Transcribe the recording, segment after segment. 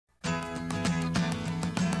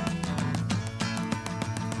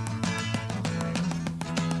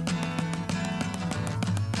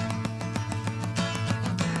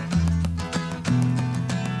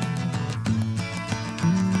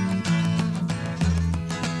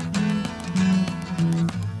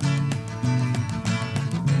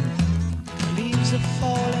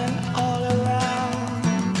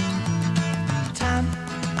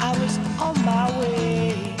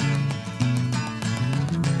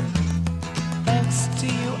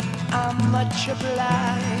much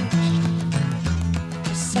obliged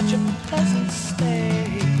for such a pleasant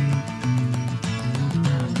stay.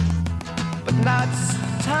 But now it's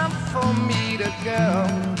time for me to go.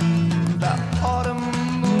 The autumn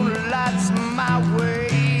moonlight's my way.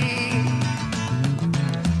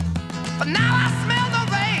 But now I smell the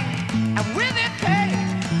rain, and with it pain,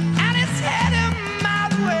 and it's heading my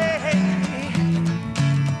way.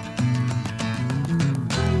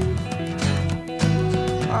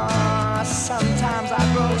 Sometimes I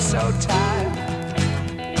grow so tired,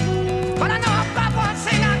 but I know about one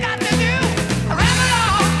thing I got to do. I ramble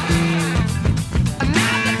on, and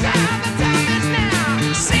now the time is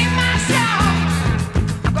now. Sing my song,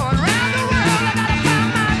 I'm going round the world. I gotta find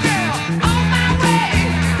my girl on my way.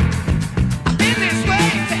 I've been this way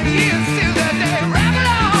 10 years to the day. Ramble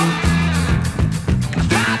on, I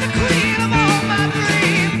find the queen of all my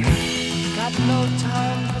dreams. Got no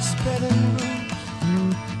time for spreading rumors.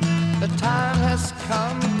 The time has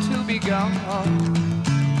come to be gone.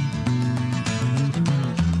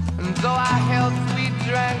 And though our health we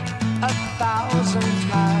drank 1,000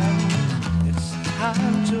 times, it's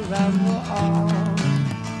time to ramble on.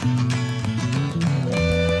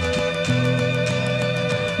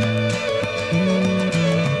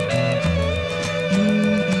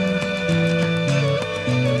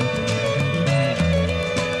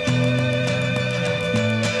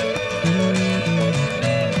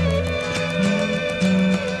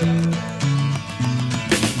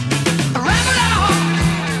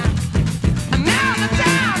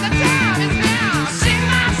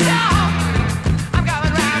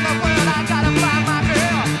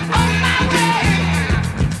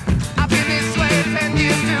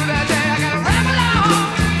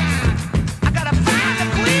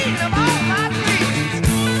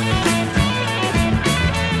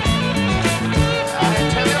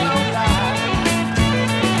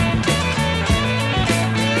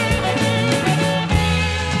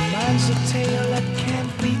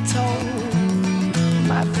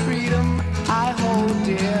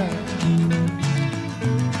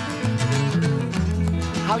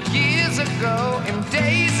 How years ago, in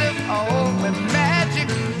days of old, when magic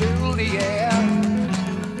filled the air,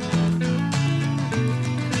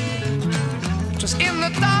 'twas in the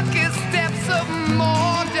darkest depths of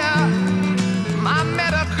Mordor I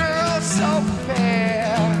met a girl so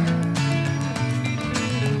fair.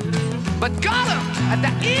 But Gollum,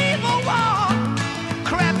 the evil one,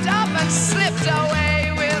 crept up and slipped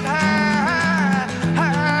away with her,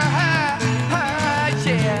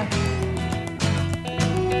 yeah.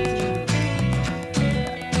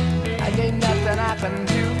 Ain't nothing I can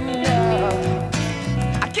do now.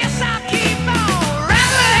 I guess I'll keep on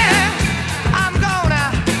rambling. I'm gonna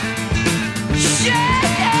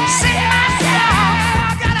sing my song.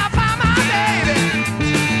 I gotta find my baby.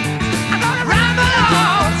 I'm gonna ramble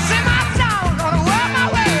on, sing my song. Gonna work my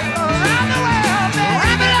way around the world, baby.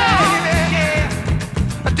 Ramble on, yeah.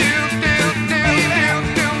 Do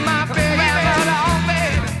my baby. Ramble on,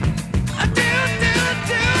 baby. Do.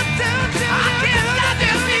 I guess I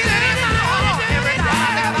just need it. Every time.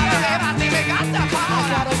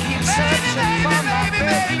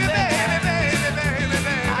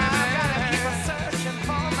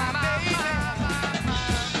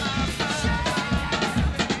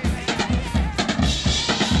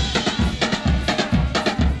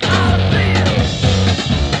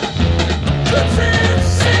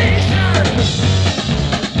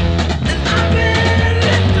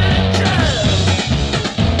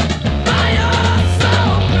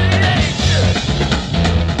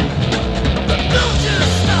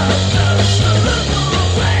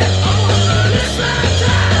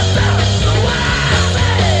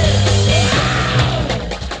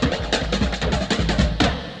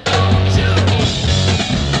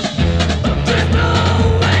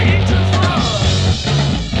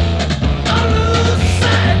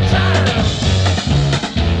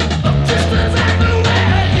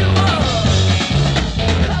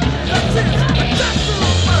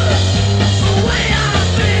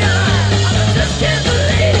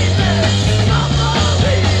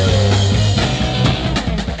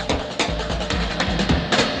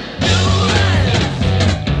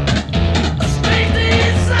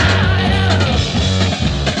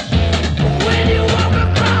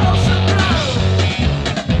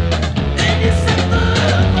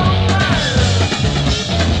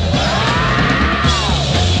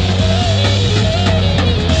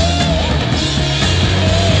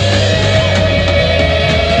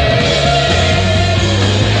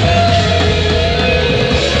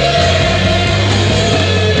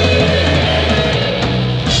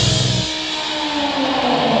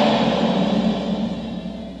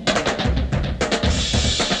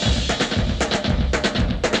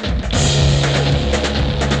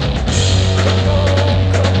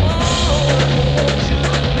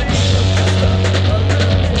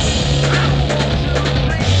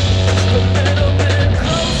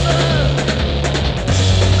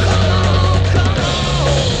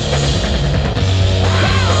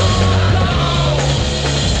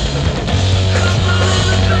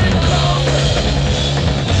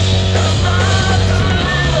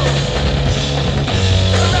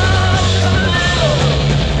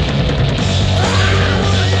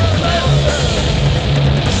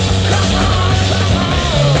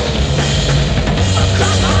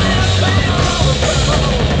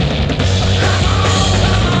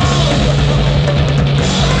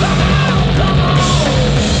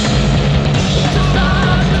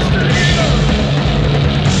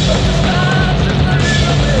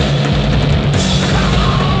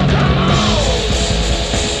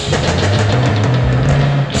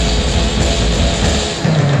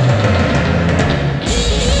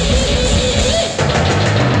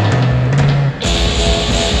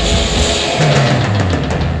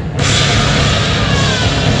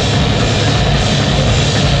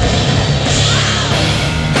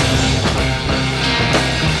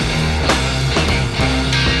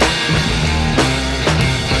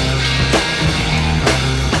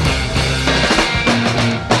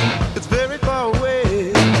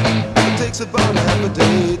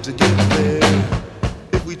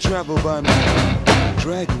 travel by my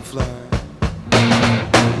dragonfly.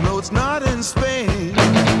 No, it's not in Spain,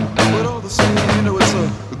 but all the same, you know, it's a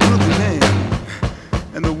groovy name,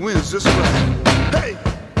 and the wind's just right. Hey!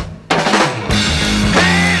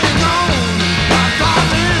 Hang on, my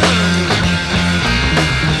darling.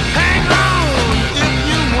 Hang on if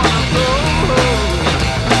you wanna go.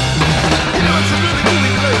 You know, it's a really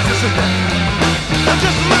groovy place, isn't it? And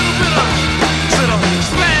just a little bit of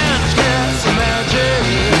Spanish gas magic.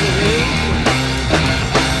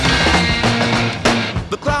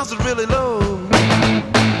 The clouds are really low,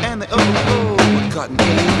 and they overflow with cotton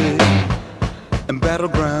candy and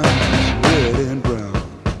battlegrounds, red and brown.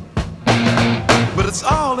 But it's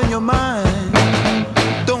all in your mind.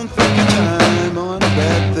 Don't think your time on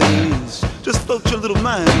bad things. Just float your little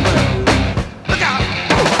mind around. Look out!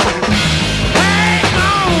 Hang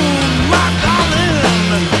on, my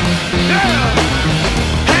darling. Yeah.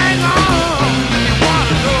 Hang on if you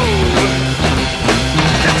wanna go.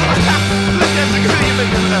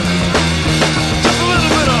 Just a little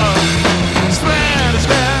bit of Spanish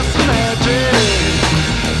gas magic.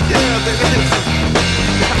 Yeah, baby.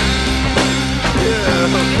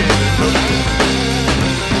 Yeah, okay.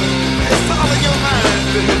 It's all in your mind,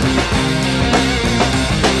 baby.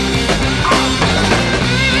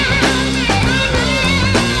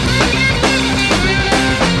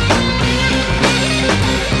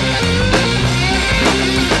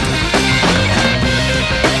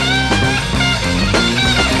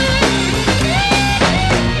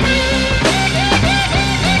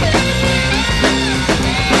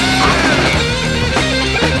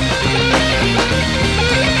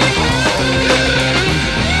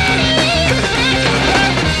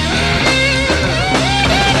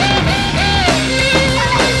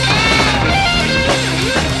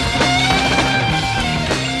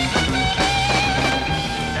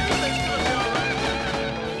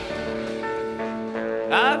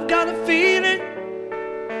 I've got a feeling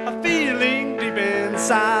deep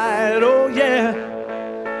inside. Oh yeah,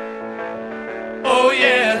 oh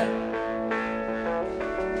yeah.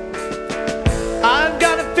 I've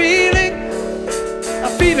got a feeling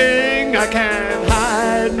I can't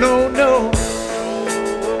hide. No, no,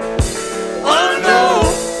 oh no,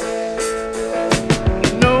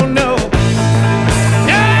 no, no.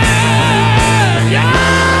 Yeah, yeah.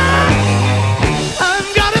 I've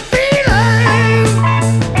got a feeling.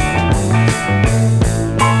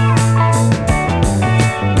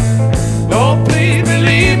 Oh, please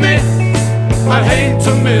believe me, I hate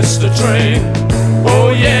to miss the train. Oh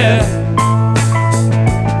yeah,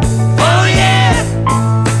 oh yeah.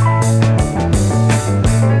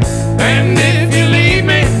 And if you leave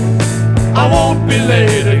me, I won't be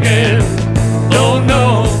late again. No,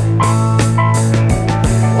 no,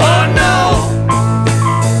 oh no,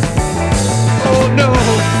 oh no.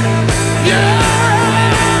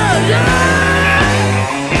 Yeah, yeah.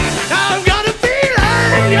 I've got a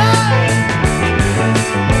feeling, yeah.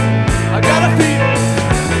 I got a feeling.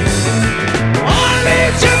 All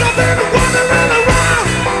these years I've been wandering around.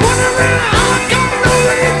 I don't know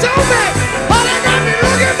what you told me. All I got me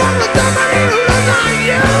looking for was somebody who looks like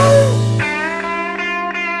you.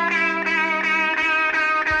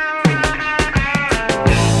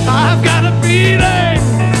 I've got a feeling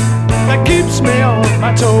that keeps me on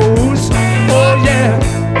my toes. Oh yeah,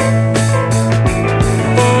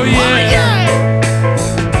 oh yeah.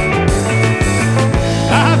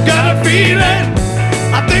 I've got a feeling,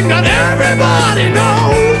 I think that everybody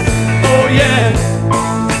knows. Oh yeah,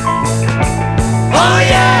 oh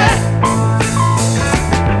yeah,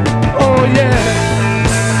 oh yeah,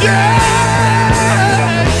 yeah,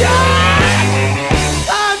 yeah.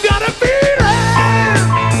 I've got a feeling.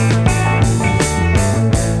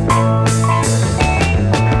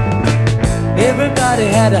 Everybody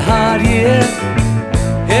had a hard year.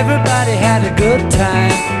 Everybody had a good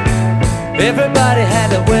time. Everybody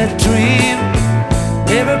had a wet dream.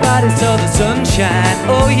 Everybody saw the sunshine.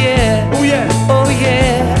 Oh yeah, oh yeah, oh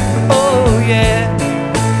yeah, oh yeah.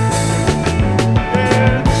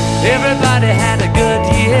 Everybody had a good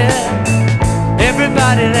year.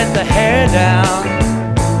 Everybody let the hair down.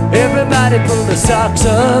 Everybody pulled the socks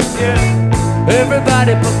up.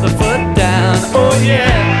 Everybody put the foot down. Oh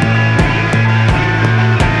yeah.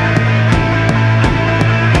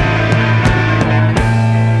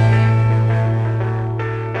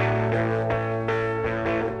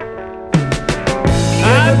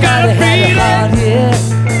 I've got a feeling,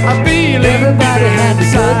 I feel everybody had a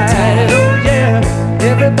good time. Oh yeah,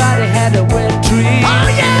 everybody had a wet dream. Oh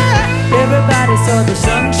yeah, everybody saw the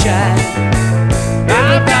sunshine.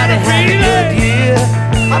 Everybody had a good year.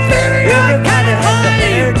 Everybody had the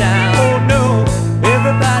hair down. Oh no,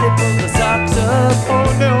 everybody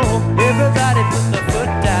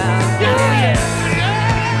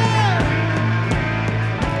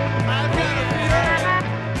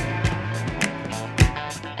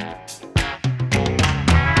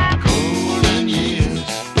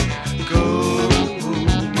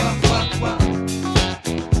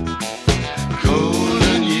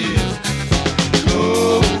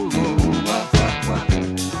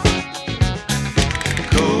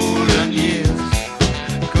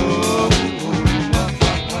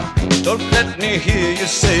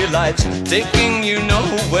life's taking you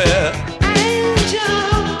nowhere.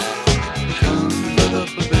 Angel, come little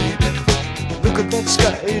baby, look at that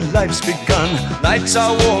sky, life's begun. Nights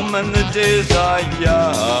are warm and the days are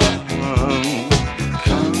young.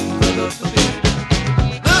 Come little baby,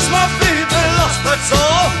 there's my baby lost, that's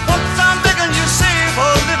all. Once I'm begging you, save a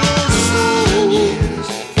little soul. Years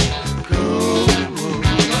go.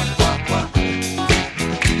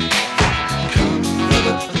 Come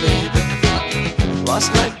little baby, last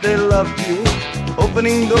night they loved you,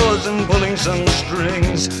 opening doors and pulling some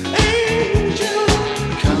strings. Angel,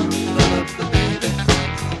 come little baby,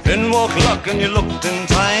 didn't walk luck and you looked in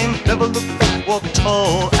time. Never looked back, walk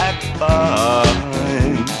tall, act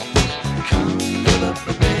fine. Come little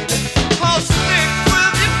baby, I'll stick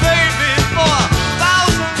with you baby for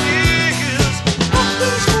 1,000 years.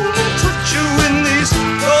 Nothing's gonna touch you in these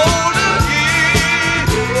golden years.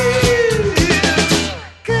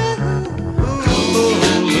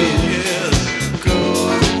 Golden years.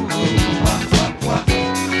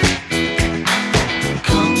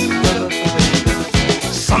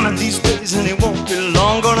 Some of these days and it won't be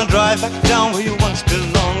long, gonna drive back down where you once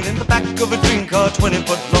belonged, in the back of a dream car 20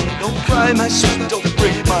 foot long. Don't cry my sweet, don't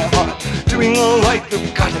break my heart. Doing alright,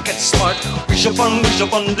 we've gotta get smart. Wish upon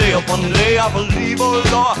day upon day. I believe, oh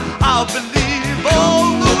Lord, I believe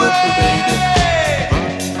all the way.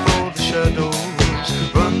 Run for the shadows,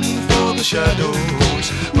 run for the shadows,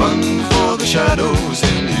 run for the shadows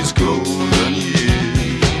in these golden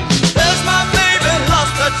years. There's my baby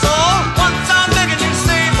lost, that's all. Once I'm begging you,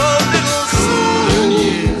 save a little soul. Golden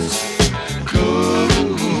years, go.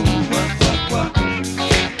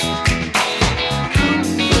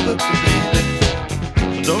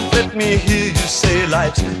 Don't let me hear you say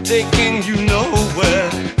life's taking you nowhere.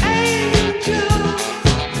 Angel,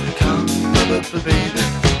 come little baby,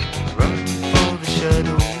 run for the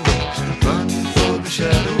shadows, run for the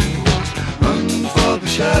shadows, run for the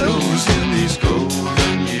shadows in these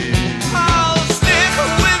golden years. I'll stick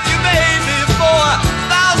with you baby for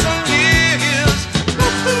 1,000 years.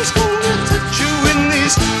 Nothing's gonna touch you in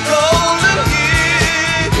these golden years.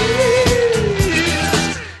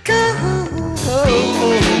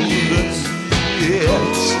 Golden years,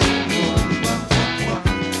 yes.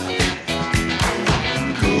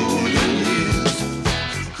 Golden years,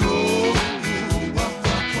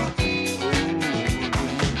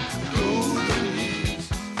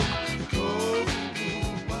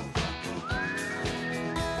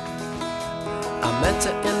 I met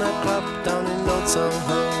her in a club down in Old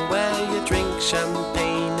Soho, where you drink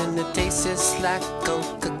champagne and it tastes like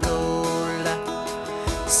Coca-Cola,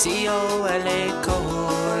 C-O-L-A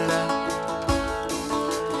Cola.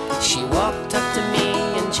 She walked up to me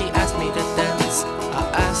and she asked me to dance. I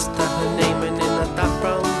asked her her name and in a dark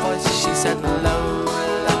brown voice she said Lola,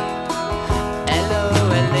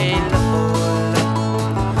 L-O-L-A Lola,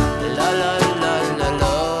 la la la la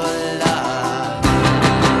Lola.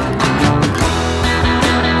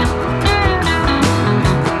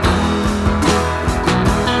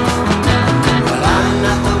 Well, I'm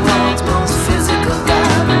not the world's most physical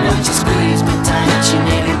guy, but when she squeezed me tight, she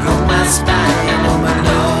nearly broke my spine. Oh my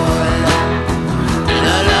Lola,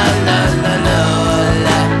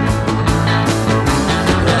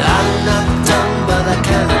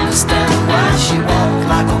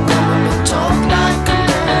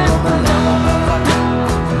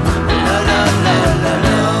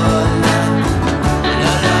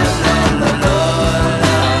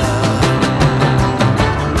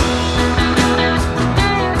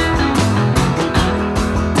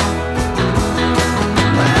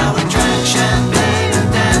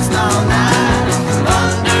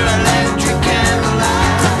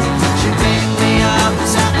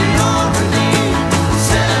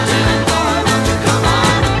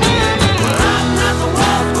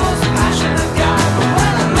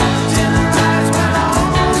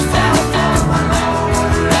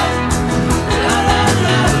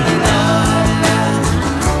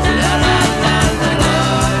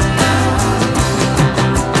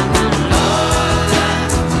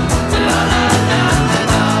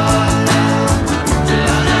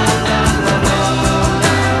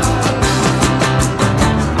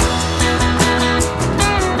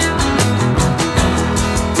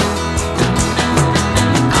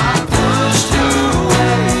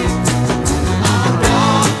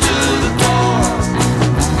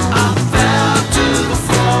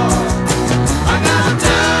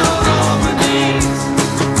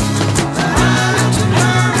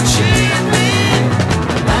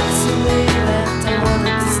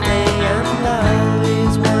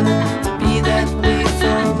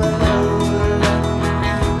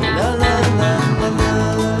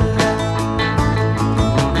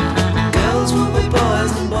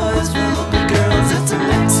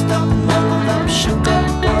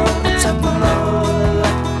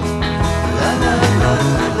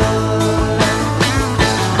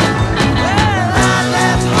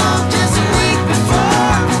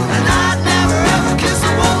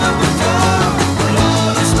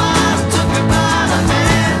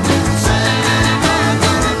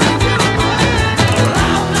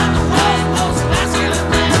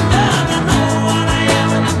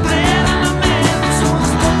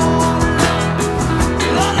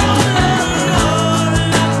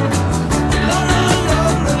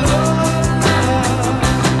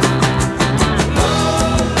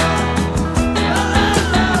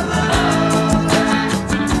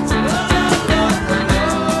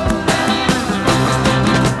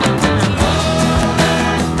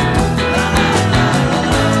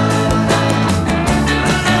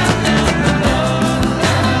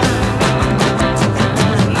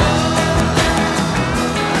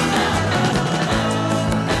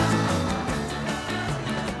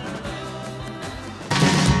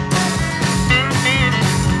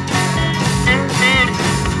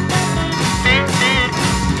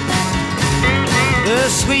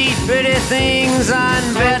 Pretty things on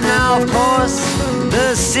bed now, of course.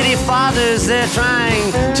 The city fathers, they're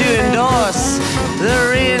trying to endorse the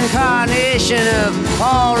reincarnation of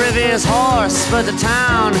Paul Revere's horse. But the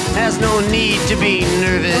town has no need to be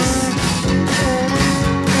nervous.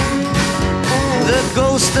 The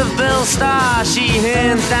ghost of Belle Star, she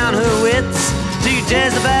hands down her wits to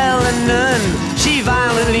Jezebel and none she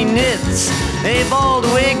violently knits a bald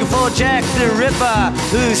wig for Jack the Ripper,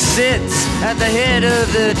 who sits at the head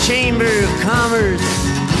of the Chamber of Commerce.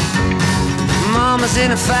 Mama's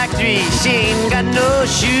in a factory, she ain't got no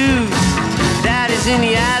shoes. Daddy's in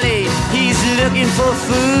the alley, he's looking for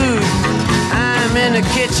food. I'm in the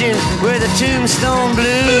kitchen with the Tombstone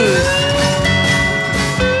Blues.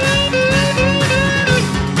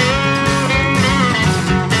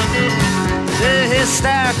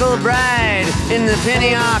 Hysterical bride in the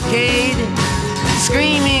penny arcade,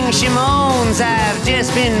 screaming she moans, I've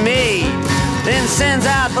just been made. Then sends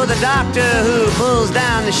out for the doctor, who pulls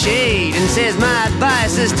down the shade and says, my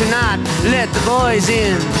advice is to not let the boys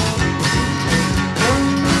in.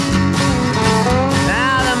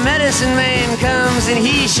 Now the medicine man comes and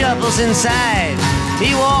he shuffles inside.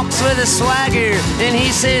 He walks with a swagger and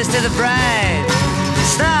he says to the bride,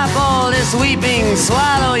 stop all this weeping,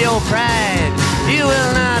 swallow your pride. You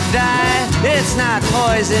will not die, it's not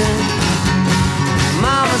poison.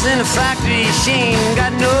 Mama's in a factory, she ain't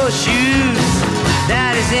got no shoes.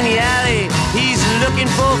 Daddy's in the alley, he's looking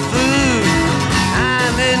for food.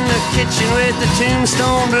 I'm in the kitchen with the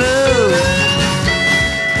Tombstone Blues.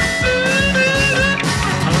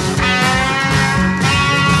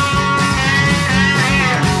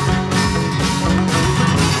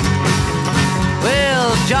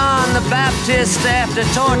 John the Baptist, after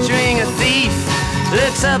torturing a thief,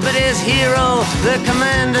 looks up at his hero, the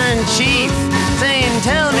commander-in-chief, saying,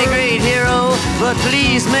 tell me, great hero, but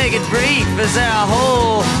please make it brief. Is there a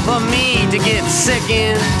hole for me to get sick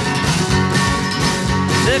in?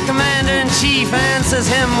 The commander-in-chief answers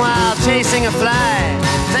him while chasing a fly,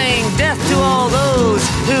 saying, death to all those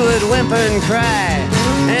who would whimper and cry.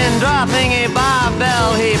 And dropping a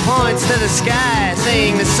barbell, he points to the sky,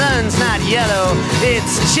 saying, the sun's not yellow,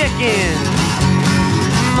 it's chicken.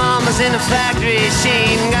 Mama's in a factory, she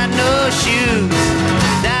ain't got no shoes.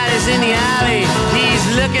 Daddy's in the alley, he's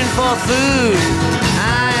looking for food.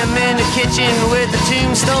 I'm in the kitchen with the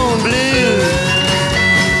Tombstone Blues.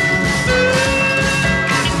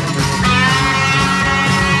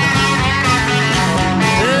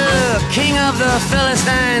 King of the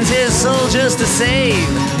Philistines, his soldiers to save,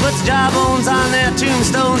 puts jawbones on their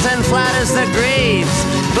tombstones and flatters their graves,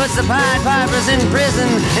 puts the Pied Pipers in prison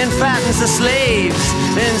and fattens the slaves,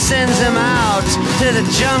 then sends them out to the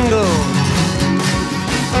jungle.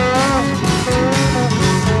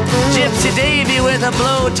 Gypsy Davy with a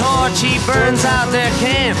blowtorch, he burns out their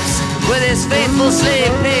camps. With his faithful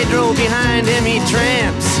slave Pedro behind him he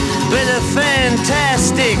tramps, with a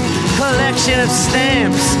fantastic collection of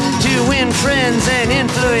stamps to win friends and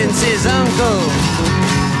influence his uncle.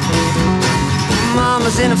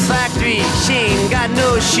 Mama's in a factory, she ain't got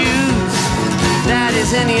no shoes.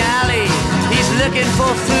 Daddy's in the alley, he's looking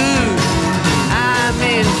for food. I'm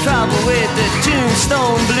in trouble with the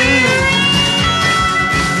Tombstone Blues.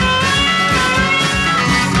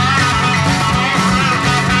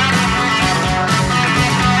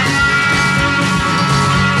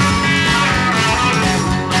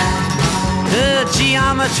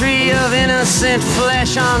 Geometry of innocent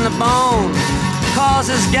flesh on the bone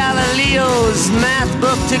causes Galileo's math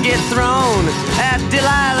book to get thrown at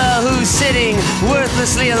Delilah, who's sitting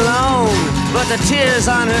worthlessly alone, but the tears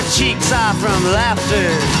on her cheeks are from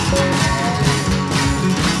laughter.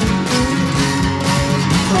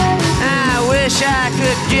 I wish I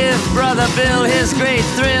could give Brother Bill his great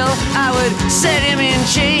thrill. I would set him in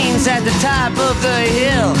chains at the top of the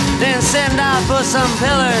hill, then send out for some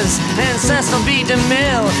pillars and Cecil B.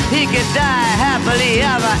 DeMille. He could die happily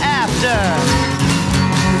ever after.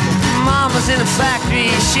 Mama's in a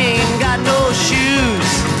factory, she ain't got no shoes.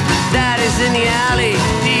 Daddy's in the alley,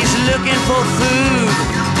 he's looking for food.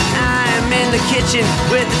 I'm in the kitchen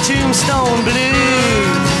with the Tombstone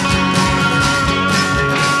Blues.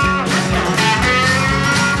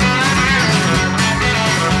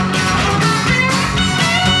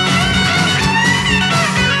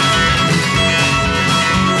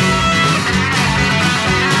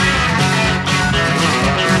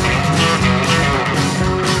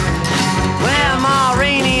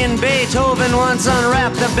 Beethoven once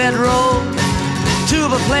unwrapped a bedroll.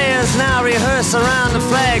 Tuba players now rehearse around the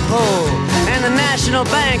flagpole, and the National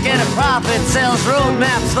Bank at a profit sells road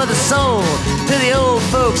maps for the soul to the old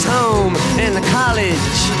folks' home and the college.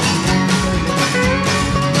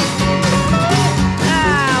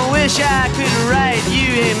 wish I could write you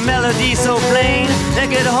a melody so plain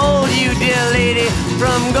that could hold you, dear lady,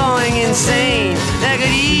 from going insane, that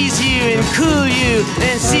could ease you and cool you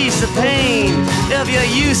and cease the pain of your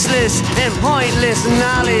useless and pointless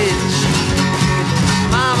knowledge.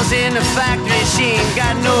 Mama's in the factory, she ain't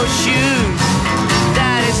got no shoes.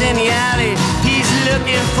 Daddy's in the alley, he's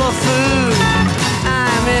looking for food.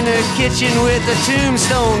 I'm in the kitchen with the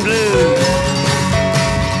Tombstone Blues.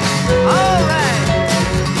 All right.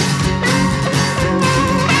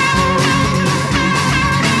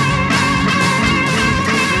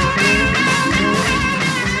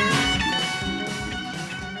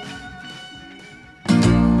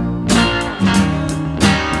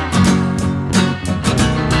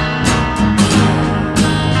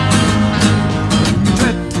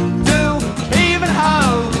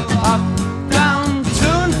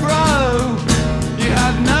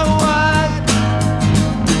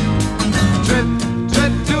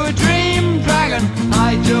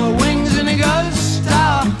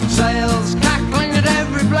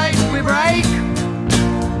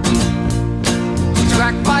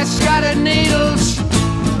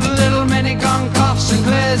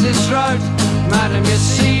 Madam, you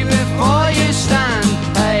see before you stand.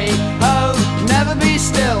 Hey ho, never be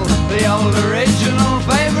still. The old original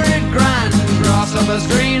favourite grand. Grasshoppers,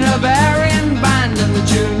 green Bavarian band, and the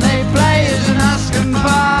tune they play is an Askin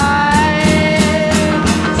pie.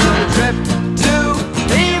 So the trip to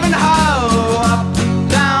Ivanhoe, up,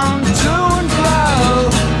 down, to and fro.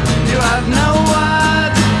 You have no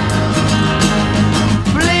word.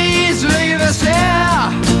 Please leave us here.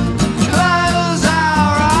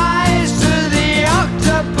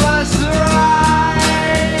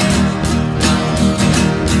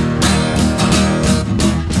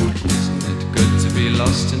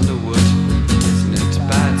 Lost in the wood, isn't it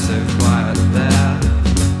bad so quiet there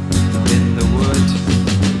in the wood?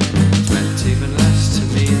 It meant even less to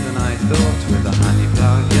me than I thought, with the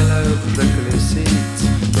honeyflower yellow prickly seeds,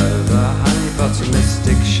 over honey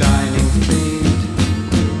bottomistic shining feed.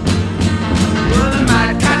 Well, the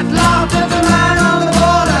mad cat laughed at the man on the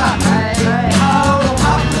border. Hey ho,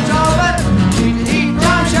 up the top of it, eat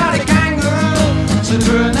rum, shouted kangaroo. So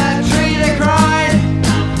through in that tree they cried.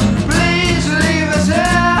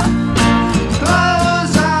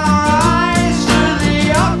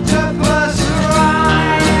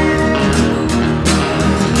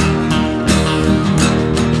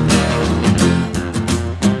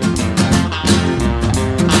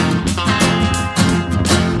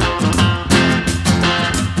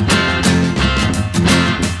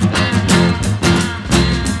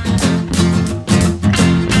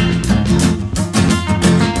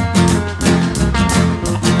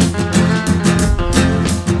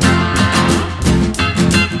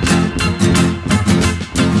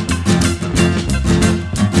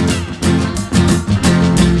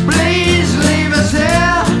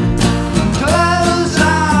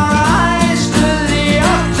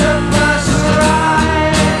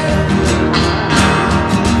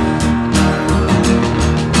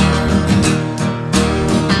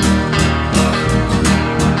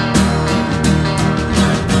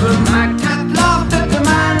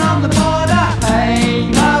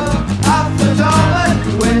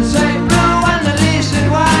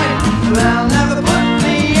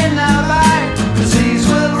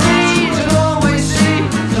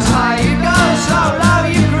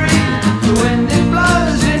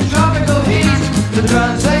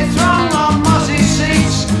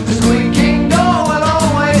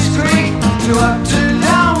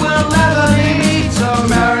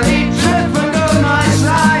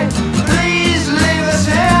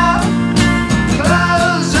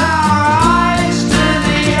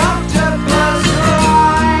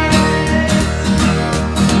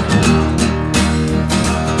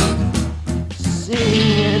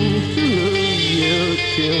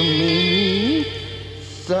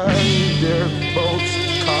 Thunderbolts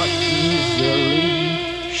caught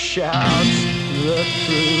easily, shouts the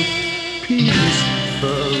truth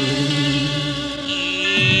peacefully.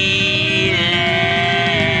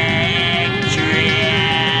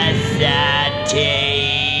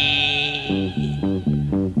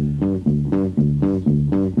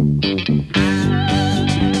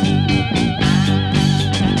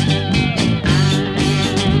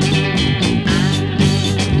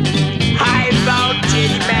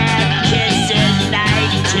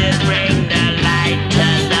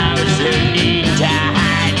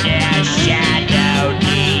 Shadow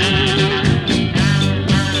deep.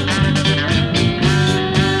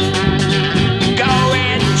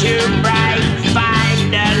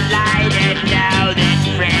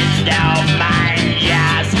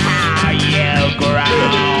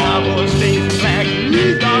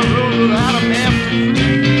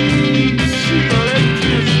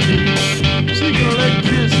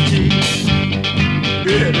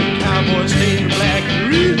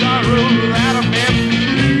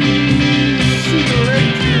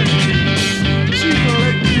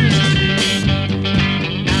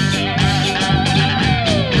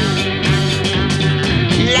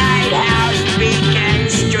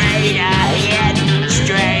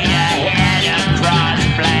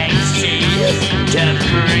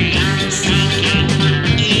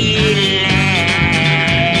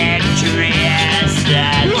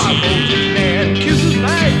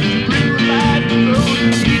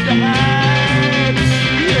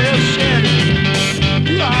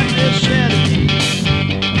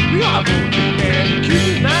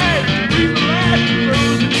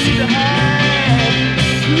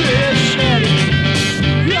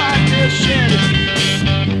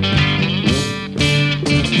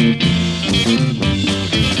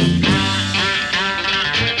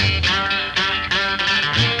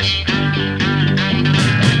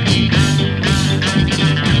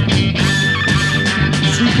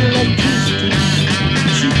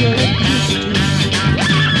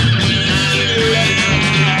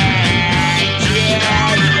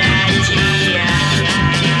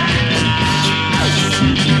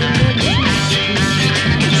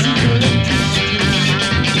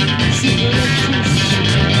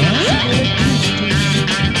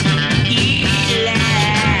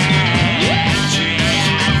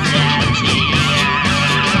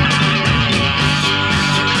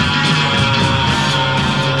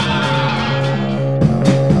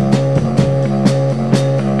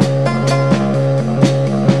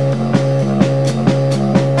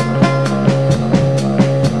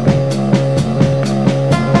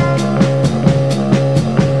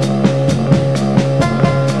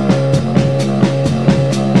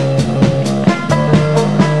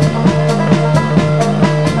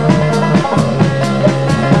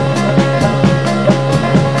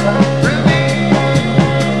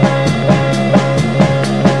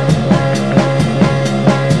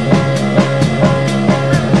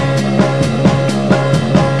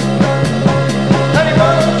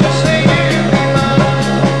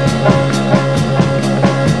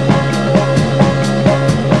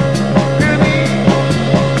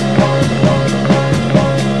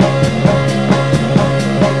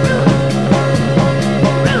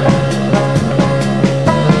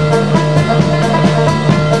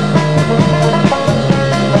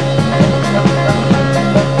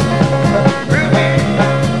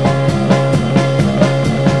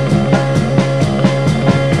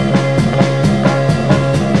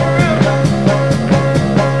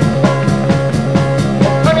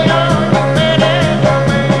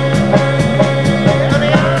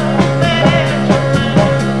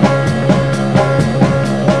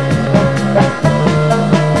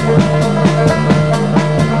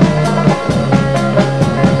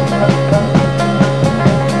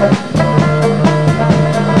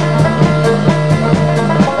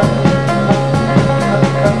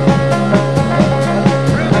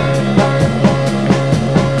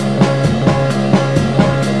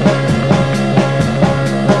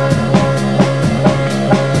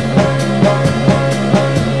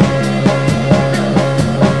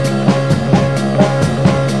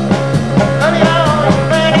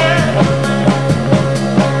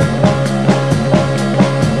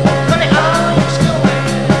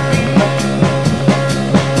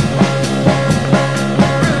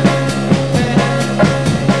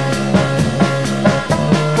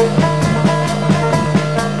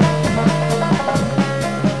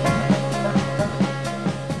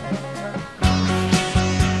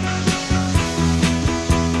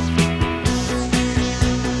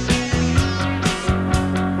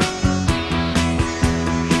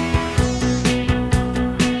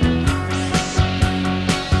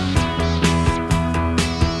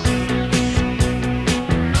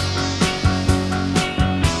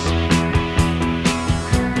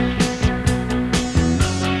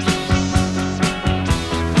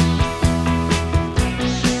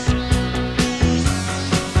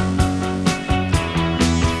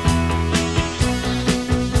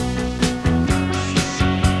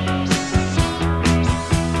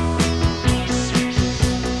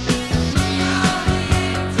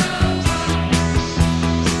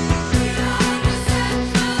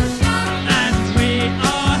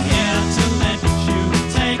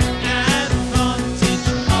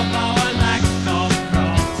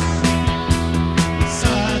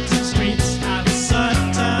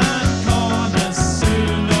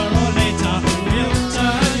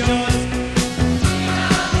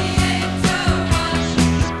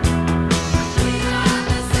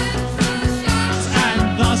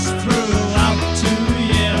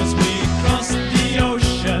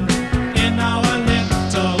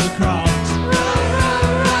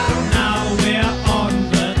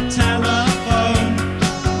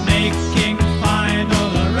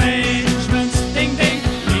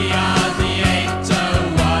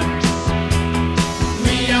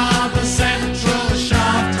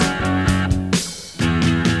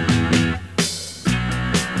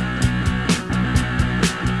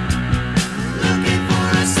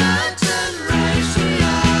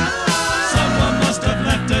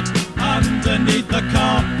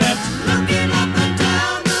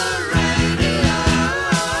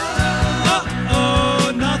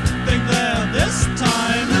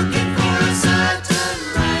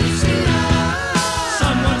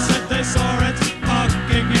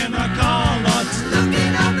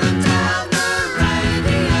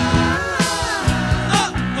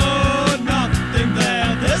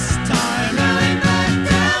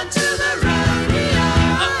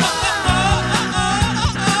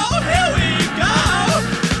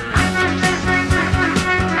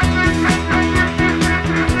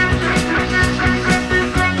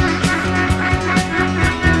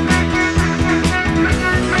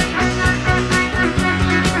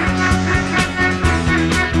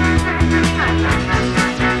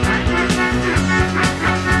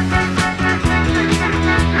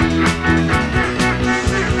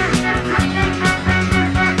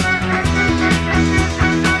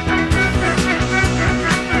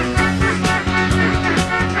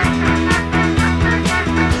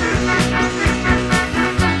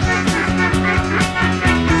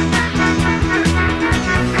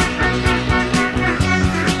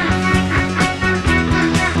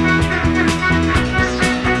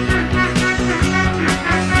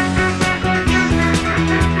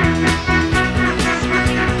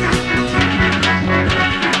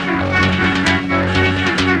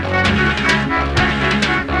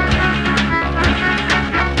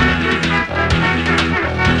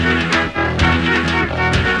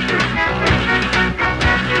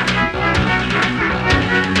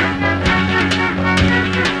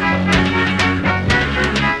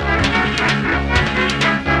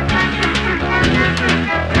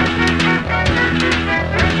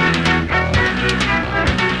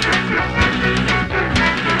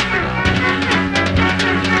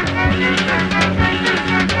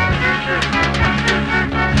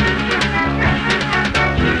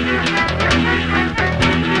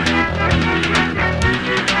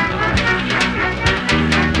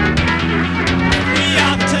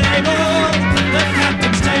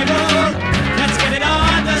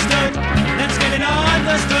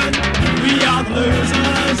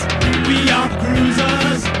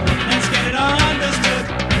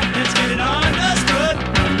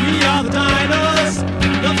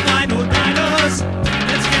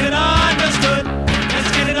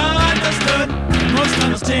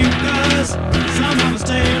 some of us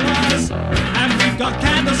tailors, and we've got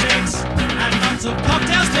candlesticks and lots of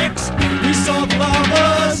cocktail sticks. We saw the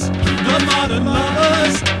lovers, the modern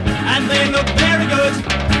lovers, and they looked very good.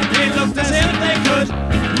 They looked as if they could.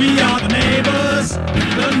 We are the neighbors,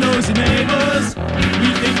 the nosy neighbors. We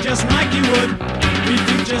think just like you would. We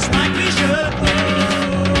think just like we should.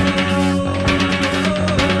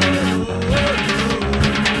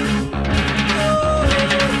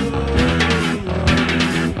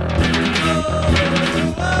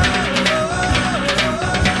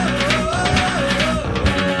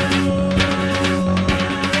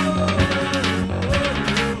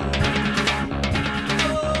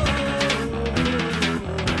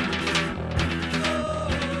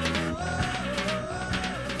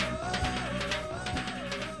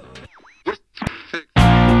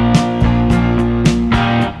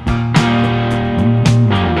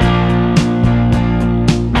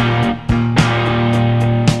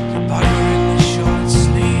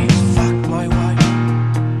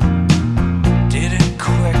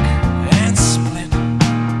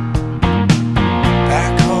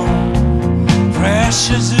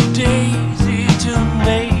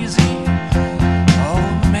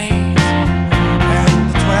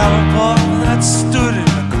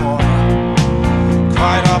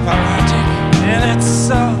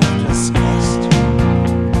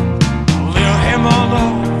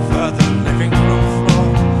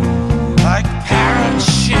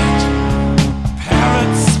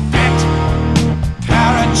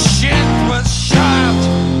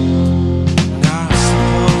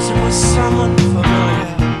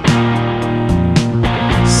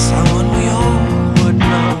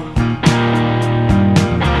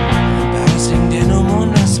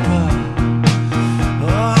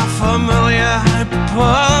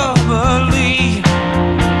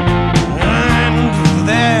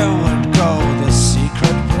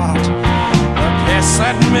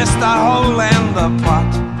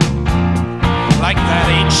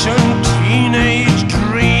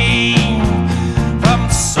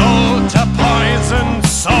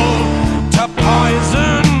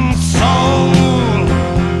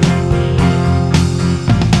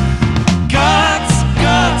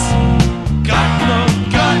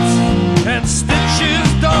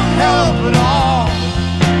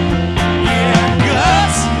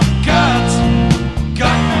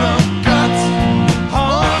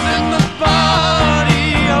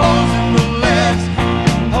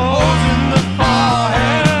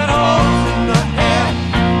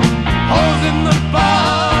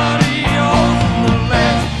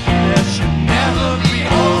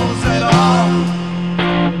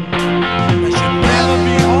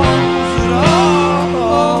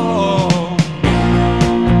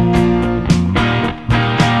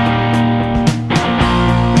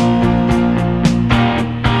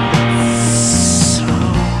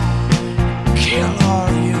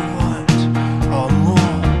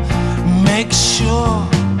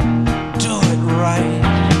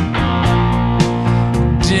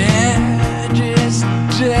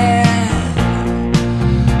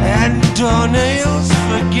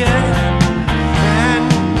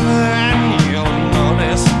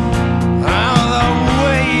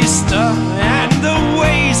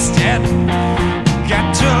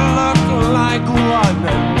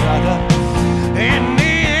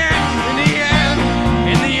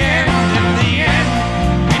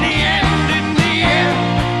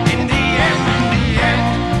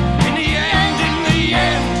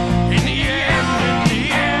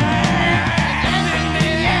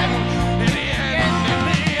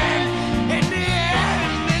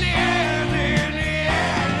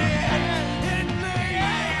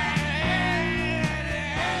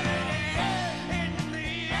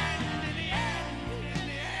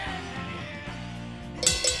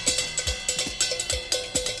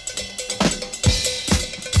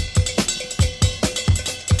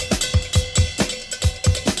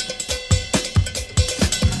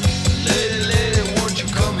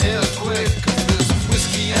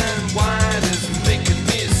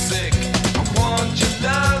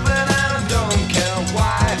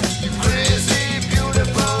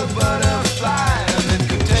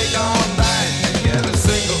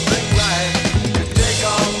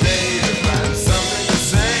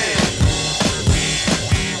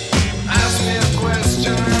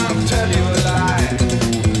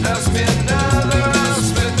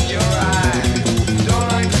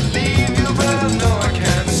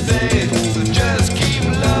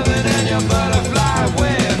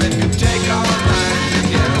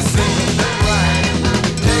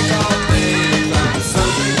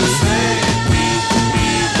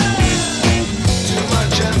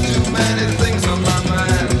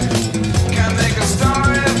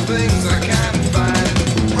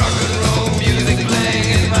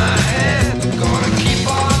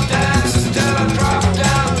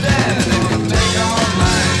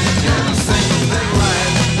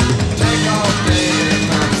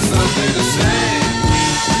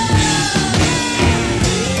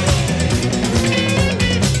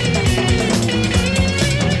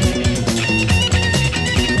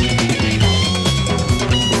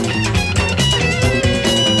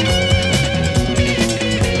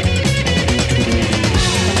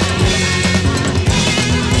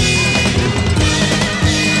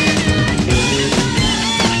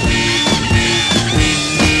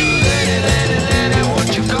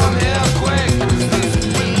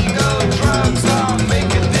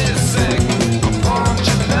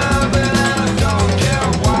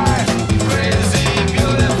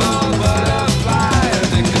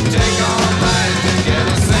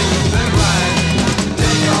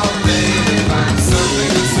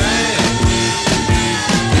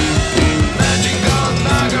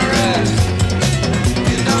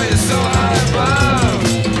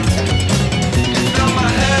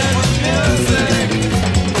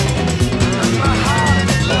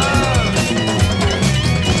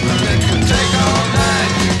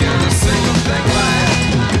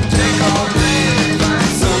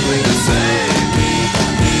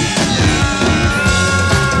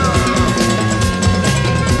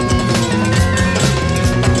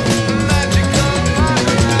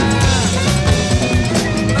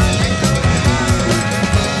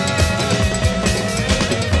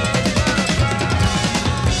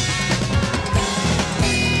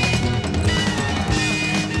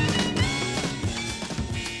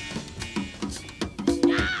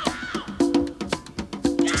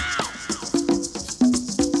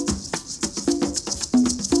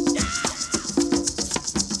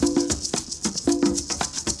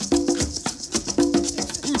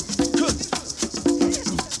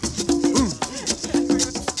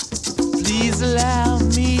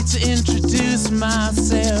 introduce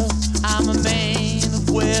myself. I'm a man of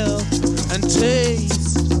wealth and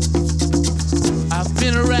taste. I've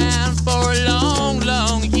been around for a long,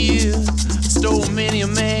 long year. Stole many a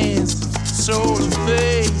man's soul and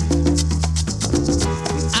faith.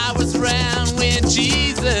 I was around when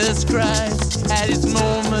Jesus Christ had his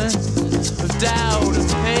moment of doubt and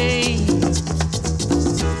pain.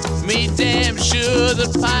 Made damn sure the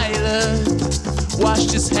Pilate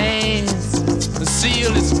washed his hands and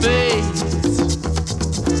sealed his face.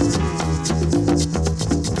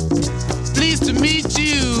 Pleased to meet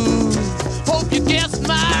you. Hope you guessed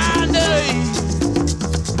my name.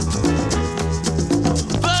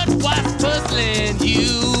 But what's puzzling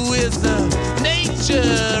you is the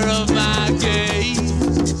nature of my game.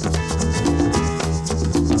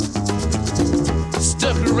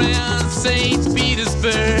 Stuck around St.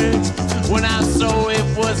 Petersburg when I saw it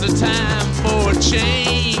was a time for a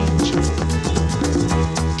change.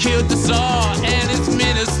 Killed the Tsar and his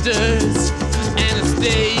ministers.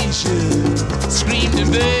 Anastasia screamed in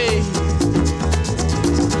vain.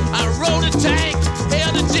 I rode a tank,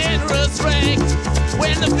 held a generous rank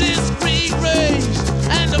when the blitzkrieg raged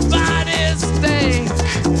and the bodies stank.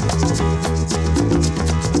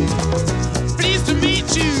 Pleased to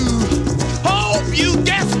meet you. Hope you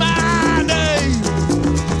guessed my name.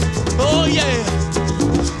 Oh yeah.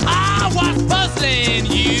 What's puzzling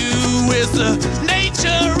you is the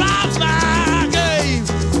nature of my game.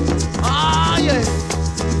 Oh yeah.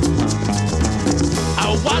 I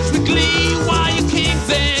watch with glee while your kings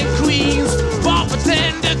and queens fought for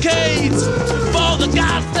 10 decades for the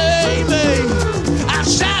gods they made. I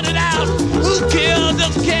shouted out, who killed the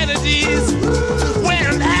Kennedys?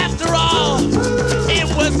 When after all, it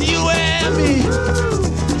was you and me.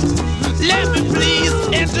 Let me please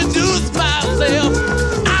introduce myself.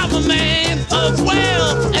 I'm a man of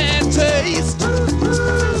wealth and taste.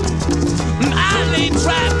 I lay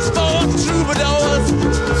traps for troubadours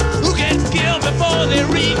who get killed before they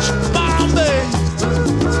reach Bombay.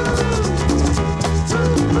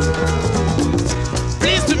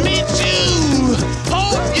 Pleased to meet you.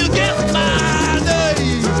 Hope you get my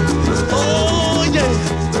name. Oh yeah.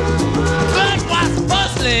 But what's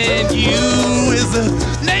puzzling you is the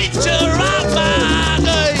nature of my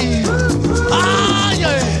game. Oh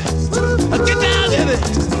yeah. Get down in it.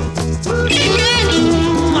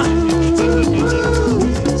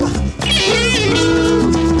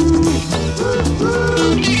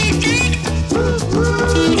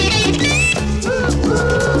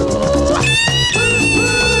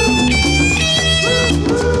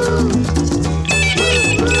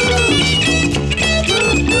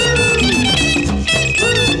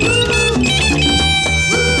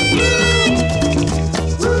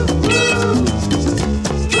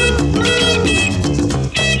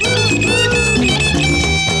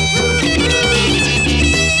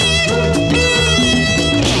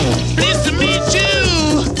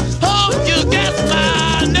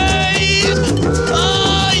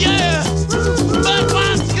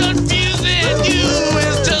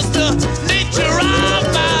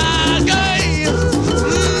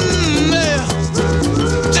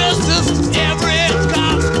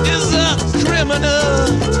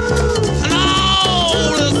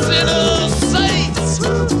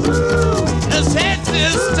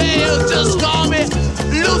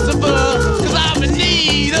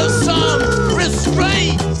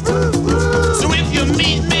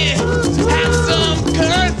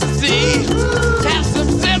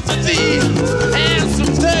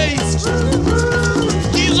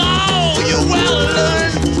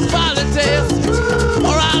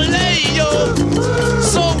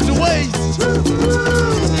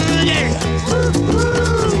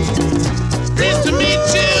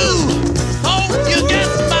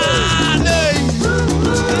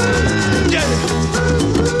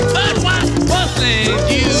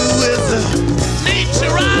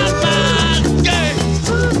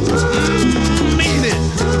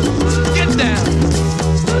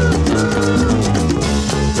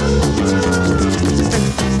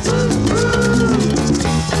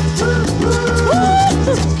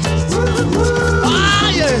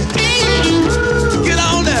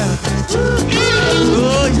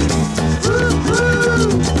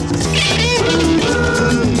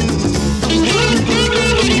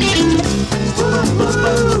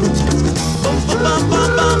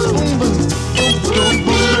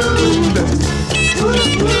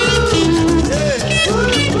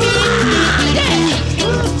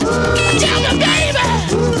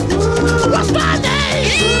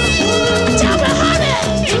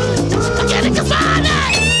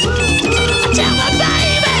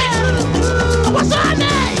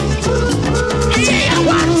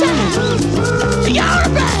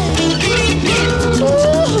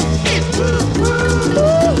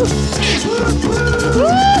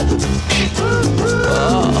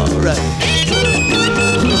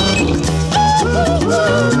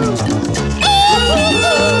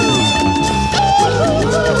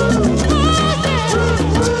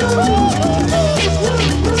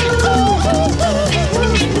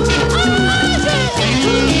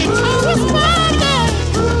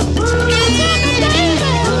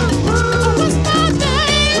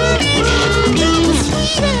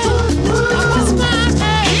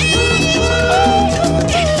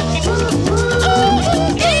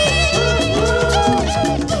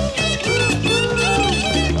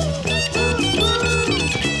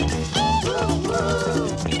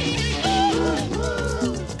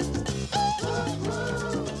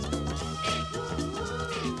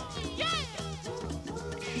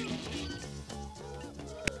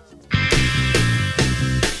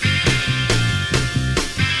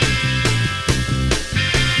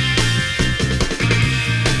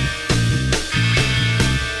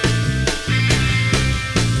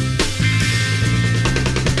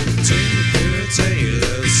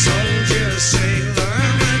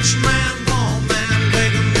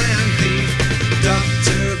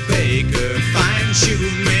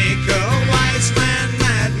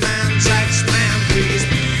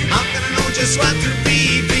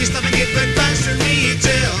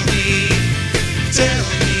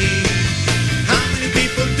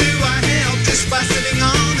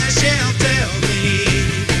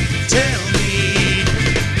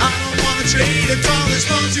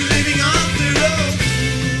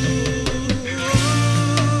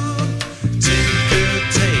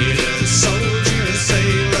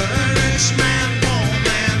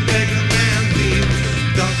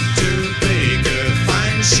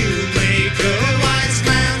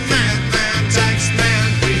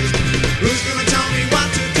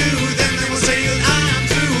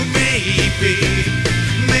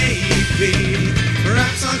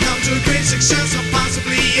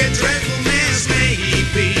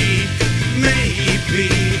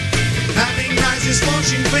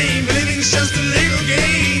 watching fame, living's just a little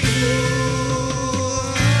game.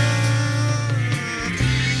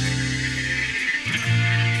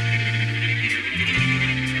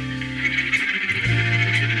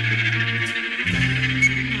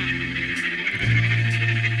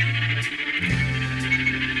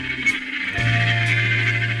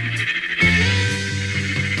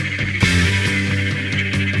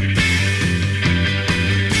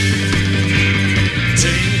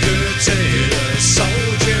 Tinker, tailor,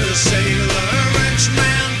 soldier, sailor,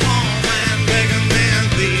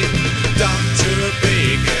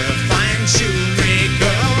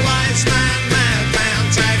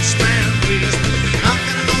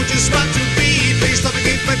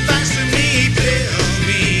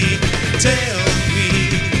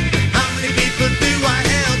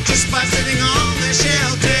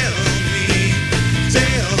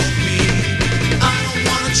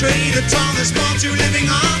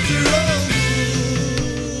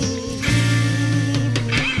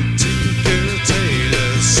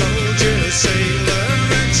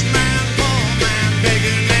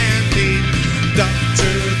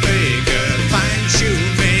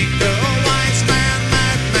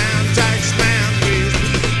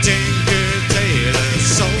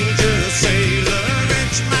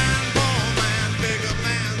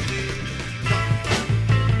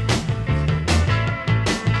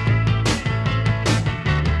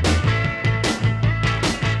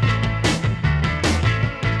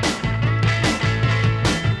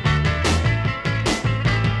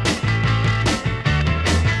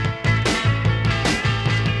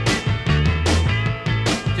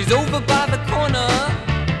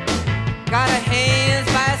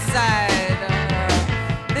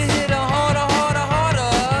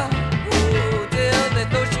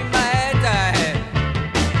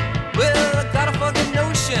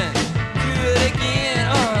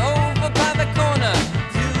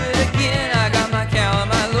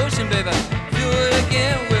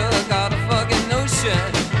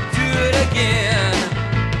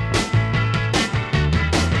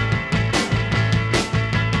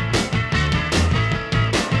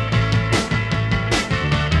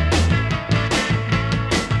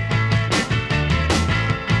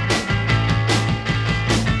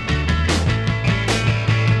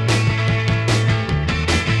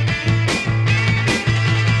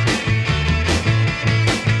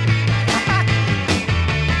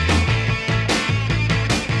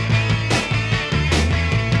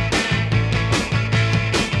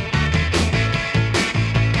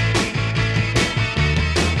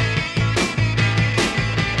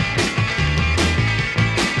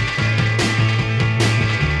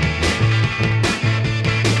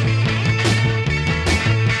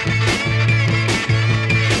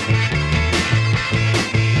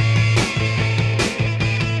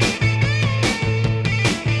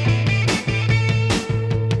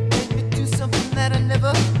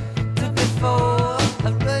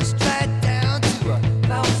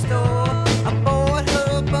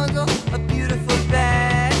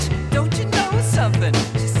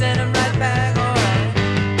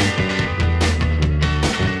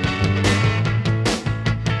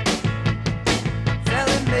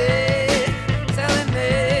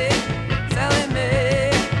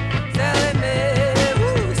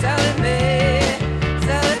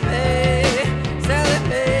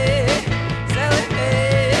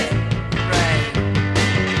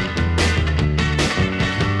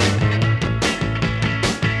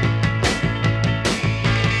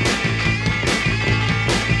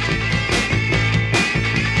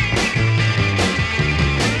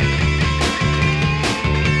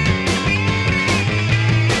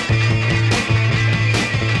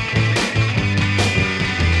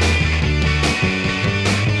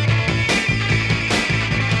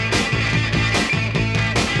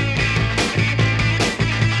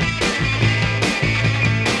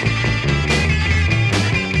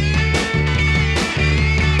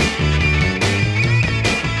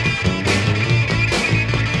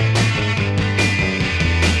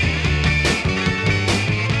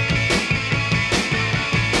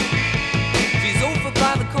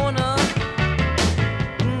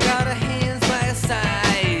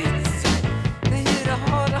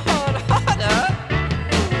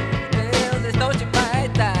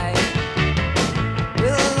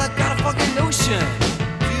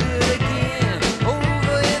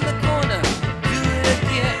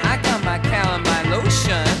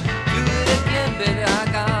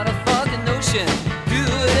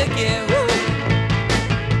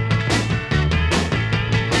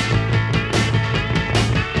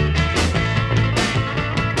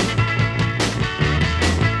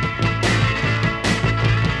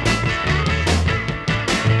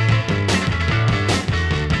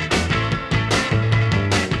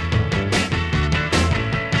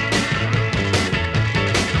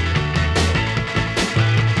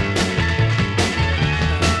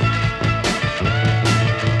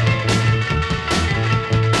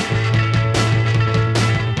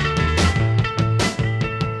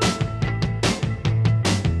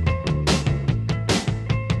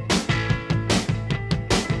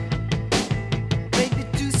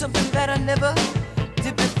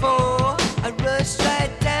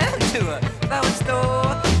 to a flower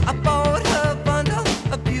store. I bought her a bundle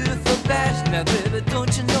of beautiful bash. Now, baby,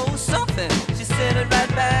 don't you know something? She sent it right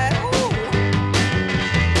back. Ooh.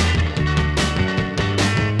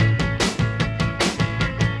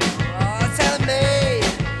 Oh, telling me,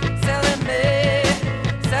 selling me,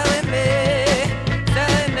 selling me,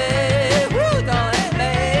 selling me. Woo, don't let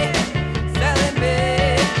me, selling me,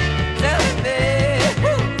 selling me,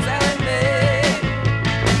 woo, selling me.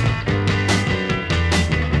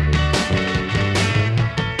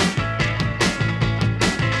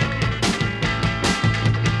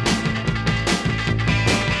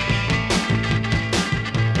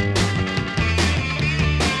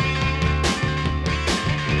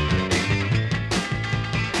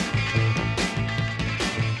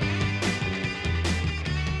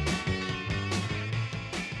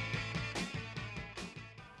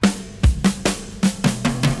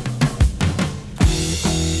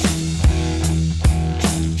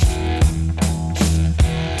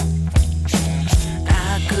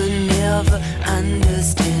 I could never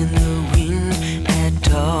understand the wind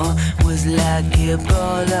at all. Was like a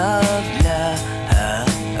ball of love.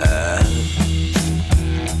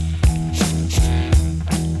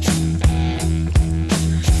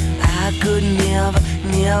 I could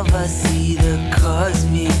never see the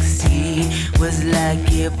cosmic sea. Was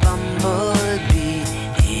like a bumblebee.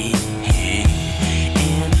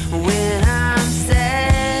 And when I'm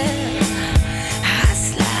sad, I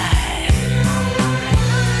slide.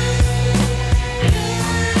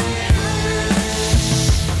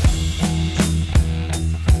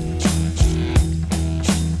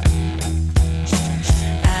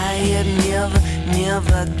 I have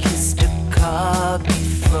never kissed a car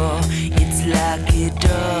before. It's like a dog.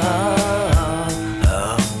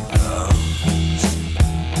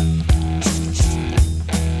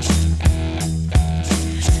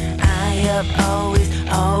 I have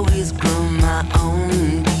always grown my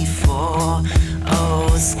own before.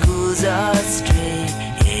 Oh, schools are strange.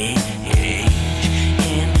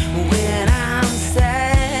 And when I'm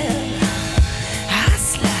sad, I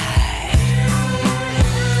slide.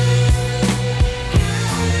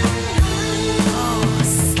 Oh,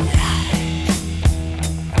 slide.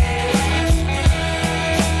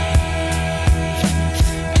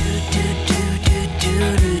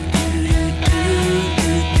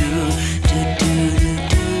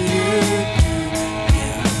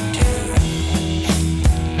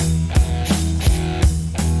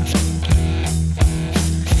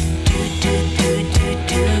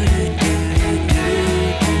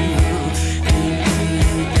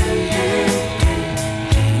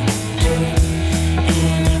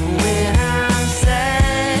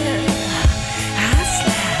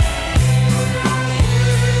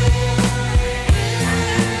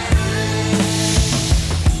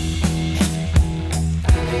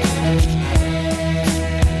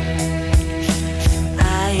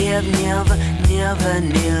 Never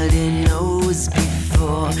nailed a nose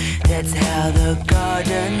before. That's how the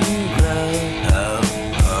garden grows.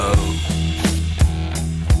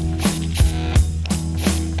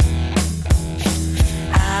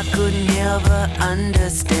 I could never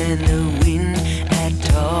understand the wind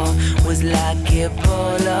at all. Was like a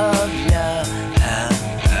ball of love.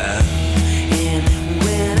 And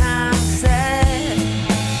when I'm sad,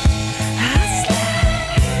 I slide.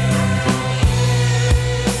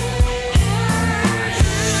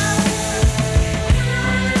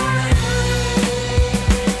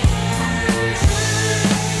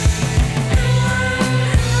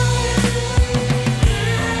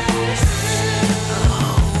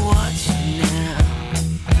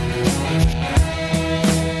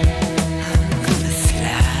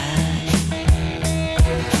 Slide.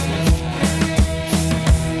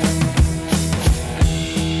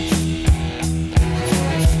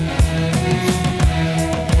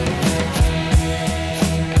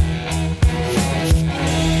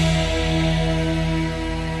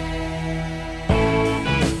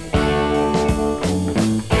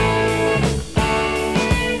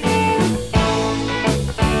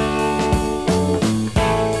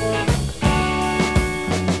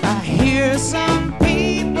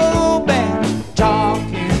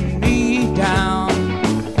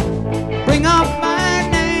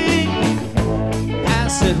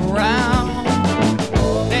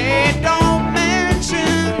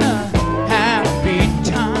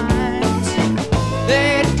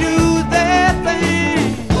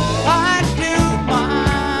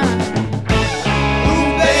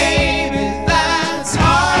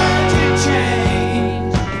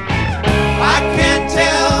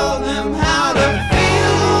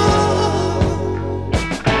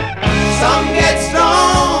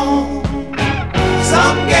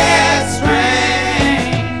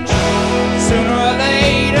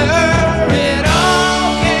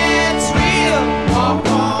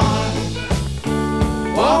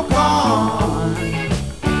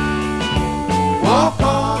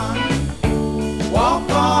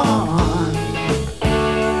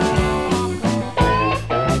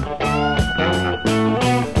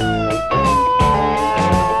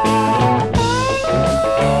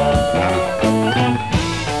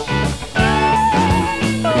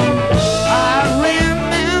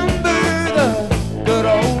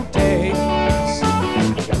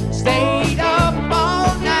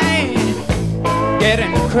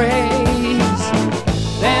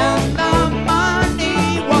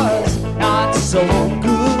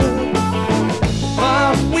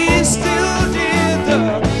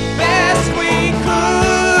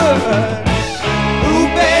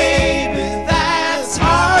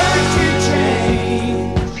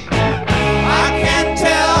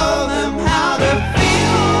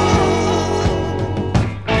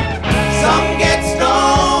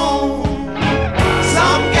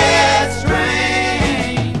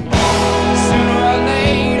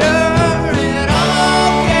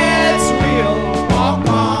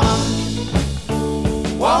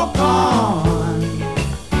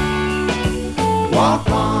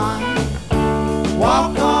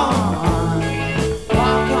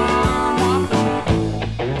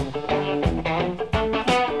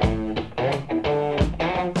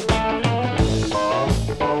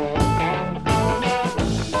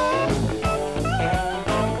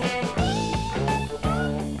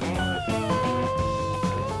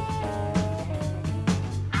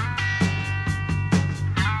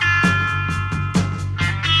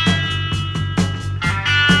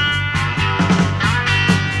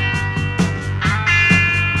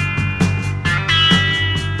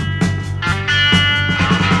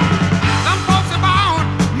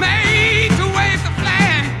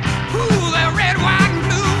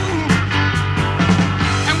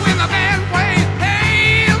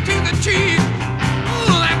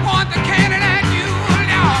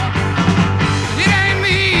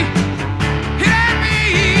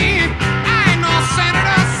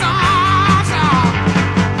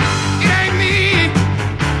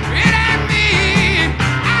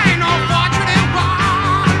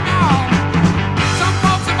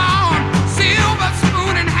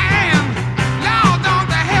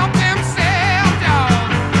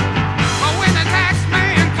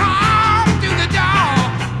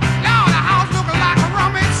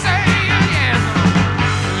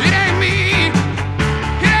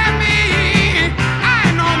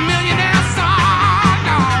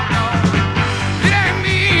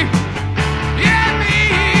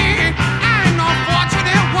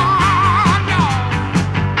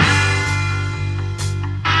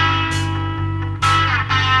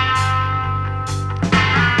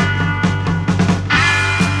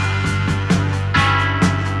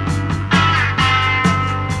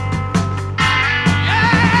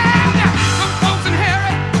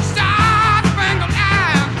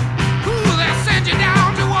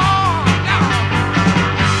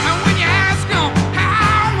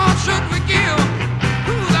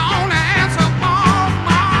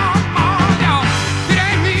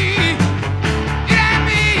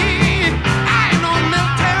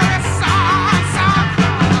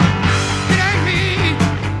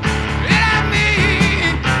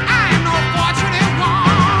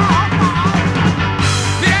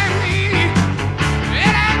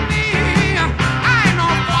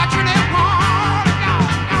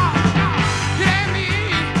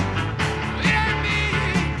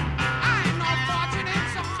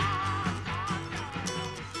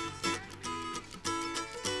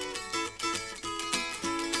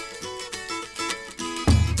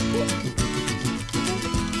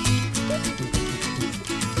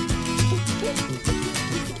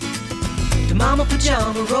 mama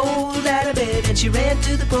pajama rolled out of bed and she ran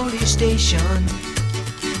to the police station.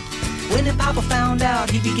 When the papa found out,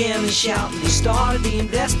 he began to shout and he started the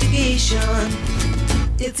investigation.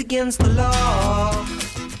 It's against the law.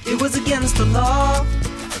 It was against the law.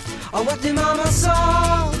 Oh, what the mama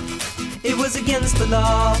saw. It was against the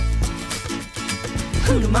law.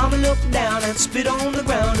 The mama looked down and spit on the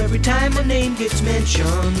ground every time my name gets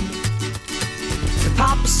mentioned. The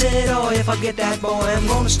papa said, oh, if I get that boy, I'm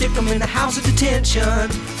gonna stick him in the house of detention.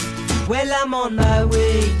 Well, I'm on my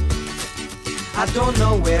way. I don't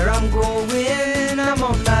know where I'm going. I'm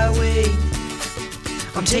on my way.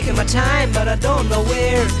 I'm taking my time, but I don't know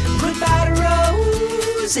where. Goodbye to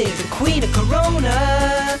Rosie, the queen of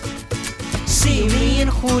Corona. See me and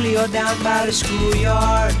Julio down by the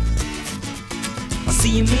schoolyard. I'll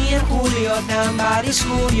see me and Julio down by the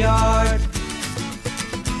schoolyard.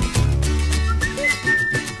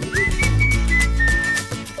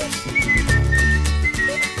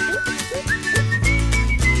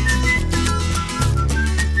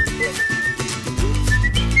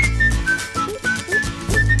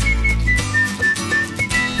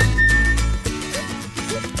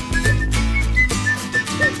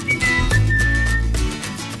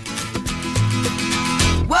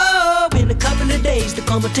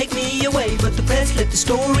 They're gonna take me away, but the press let the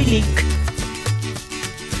story leak.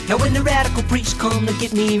 Now when the radical preach come to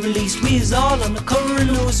get me released, we is all on the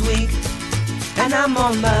current news week. And I'm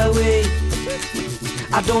on my way.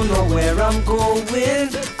 I don't know where I'm going.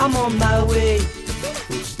 I'm on my way.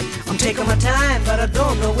 I'm taking my time, but I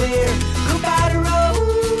don't know where. Goodbye to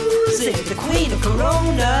Rosie, the queen of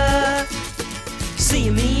Corona. See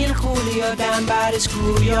me and Julio down by the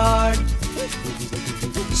schoolyard.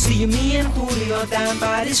 See me and Julio down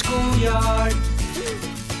by the schoolyard.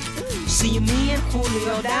 See me and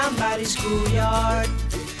Julio down by the schoolyard.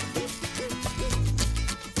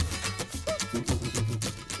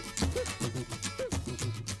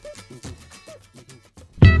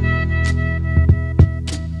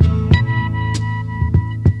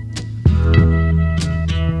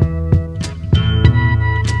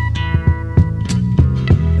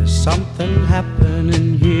 There's something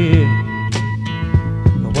happening here.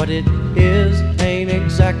 What it is ain't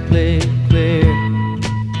exactly clear.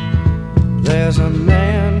 There's a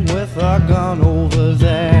man with a gun over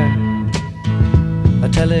there,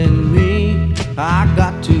 telling me I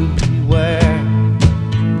got to beware.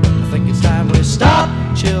 I think it's time we stop,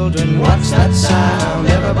 children. What's that sound?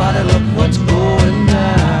 Everybody look what's going down.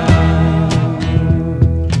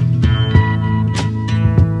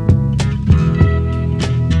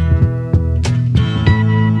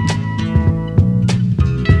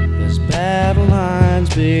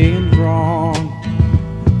 Being drawn,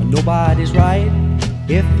 nobody's right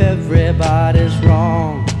if everybody's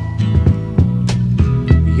wrong.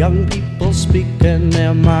 Young people speaking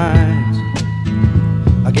their minds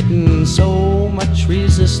are getting so much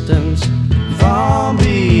resistance from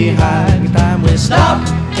behind. Time we stop.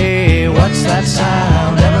 Hey, what's that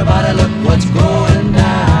sound? Everybody look what's going down.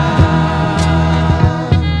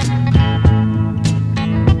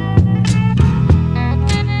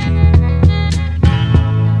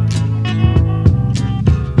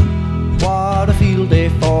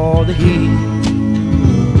 For the heat,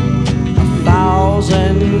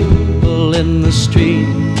 1,000 people in the street,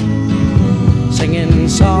 singing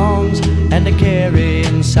songs and a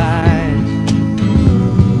carrying signs,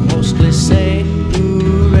 mostly say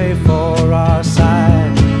hooray for our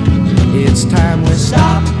side. It's time we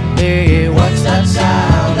stop. Hey, what's that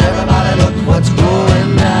sound? Everybody look what's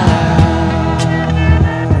going down.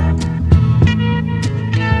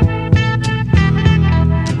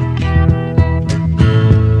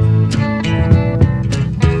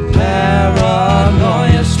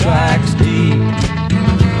 Strikes deep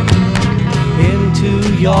into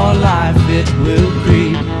your life, it will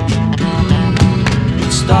creep.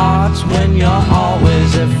 It starts when you're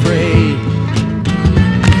always afraid.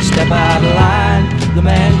 Step out of line, the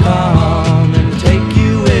man come and take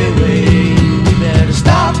you away. We better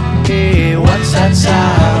stop. Hey, what's that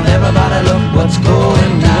sound? Everybody look what's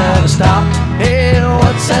going down. Better stop. Hey,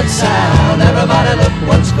 what's that sound? Everybody look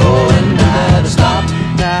what's going down. Better stop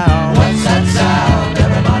now. What's that sound?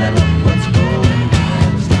 Everybody look what's going down.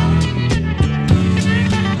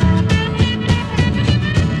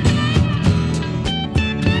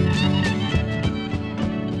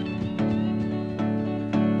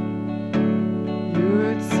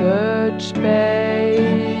 You'd search,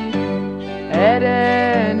 babe, at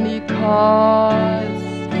any cost.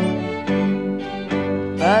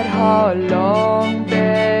 But how long,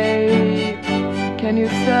 babe, can you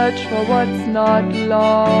search for what's not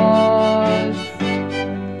lost?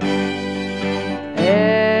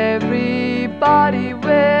 everybody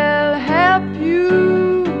will help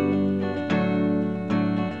you.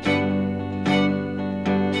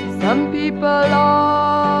 Some people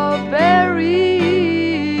are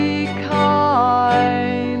very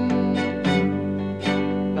kind,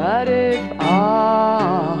 but if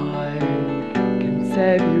I can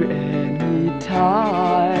save you any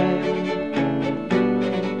time,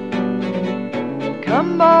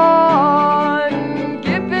 come on,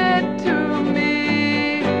 give it to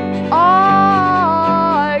me.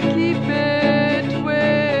 I keep it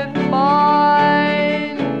with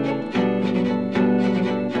mine.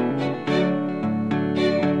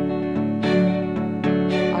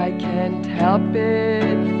 I can't help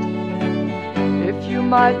it if you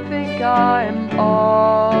might think I'm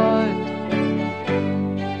odd.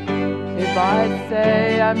 If I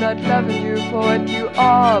say I'm not loving you for what you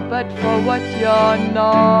are, but for what you're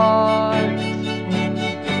not.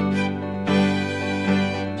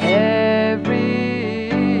 Everybody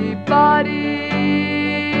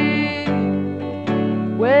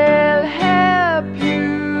will help you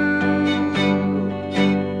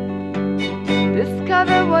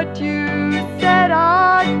discover what you set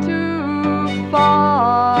out to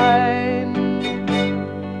find.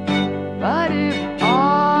 But if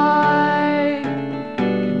I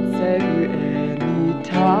can save you any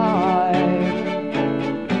time,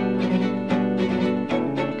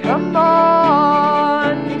 come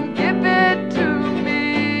on, give it to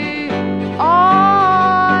me.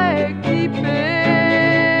 I keep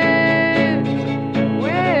it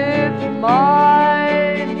with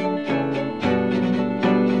mine.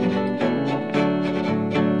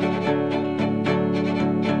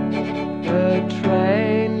 The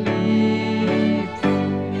train leaves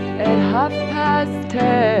at 10:30,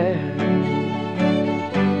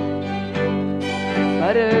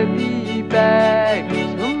 but I'll be back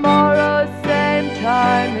tomorrow same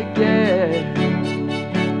time again.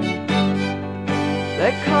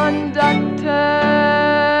 The conductor,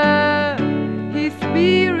 he's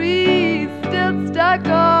weary, still stuck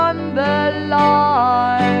on the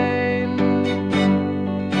line.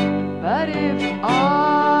 But if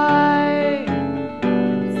I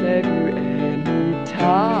can save you any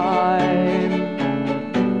time,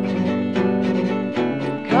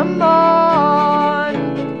 come on,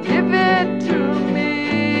 give it to me.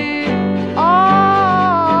 I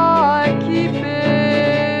keep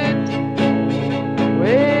it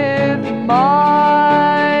with mine.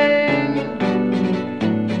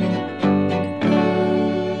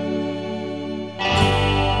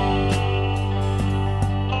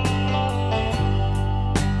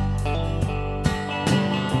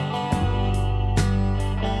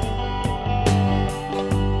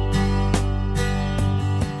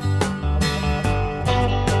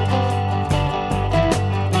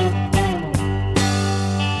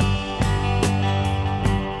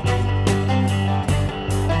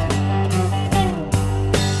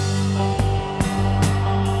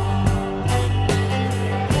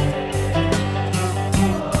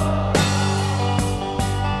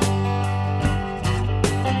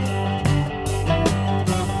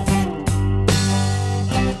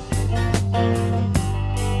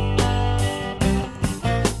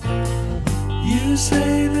 You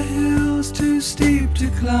say the hill's too steep to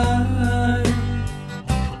climb.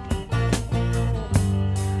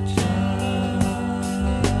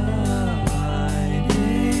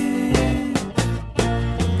 Shining.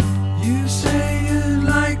 You say you'd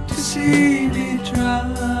like to see me try.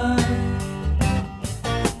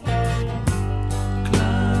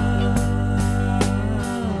 Climbing.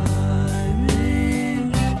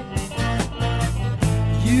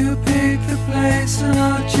 You pick the place and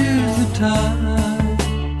I'll choose the time.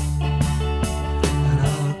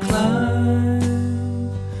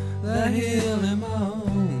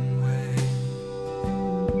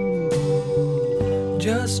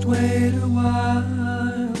 Just wait a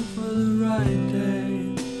while for the right day.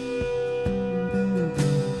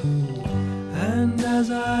 And as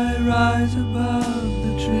I rise above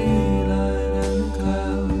the tree line and the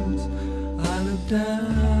clouds, I look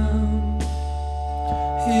down,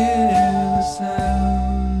 hear the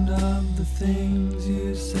sound of the things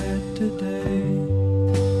you said today.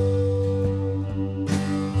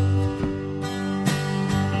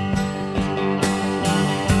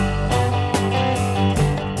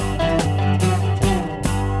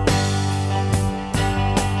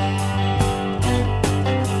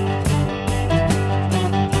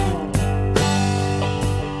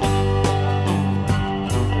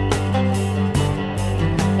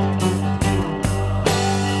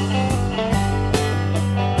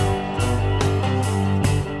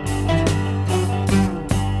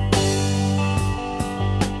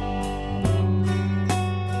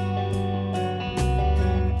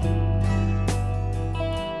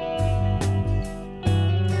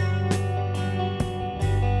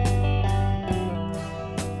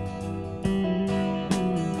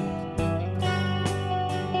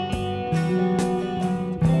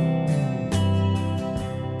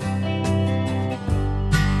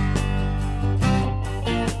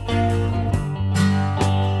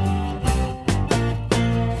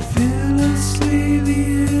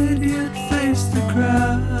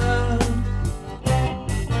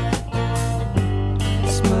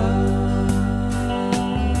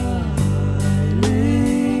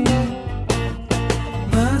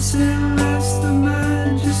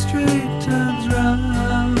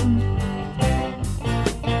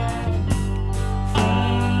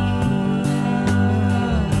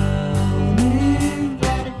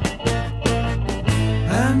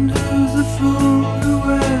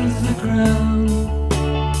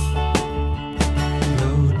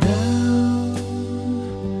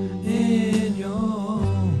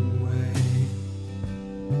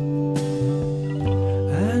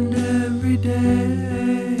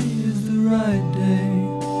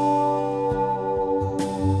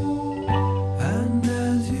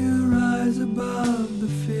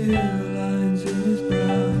 feel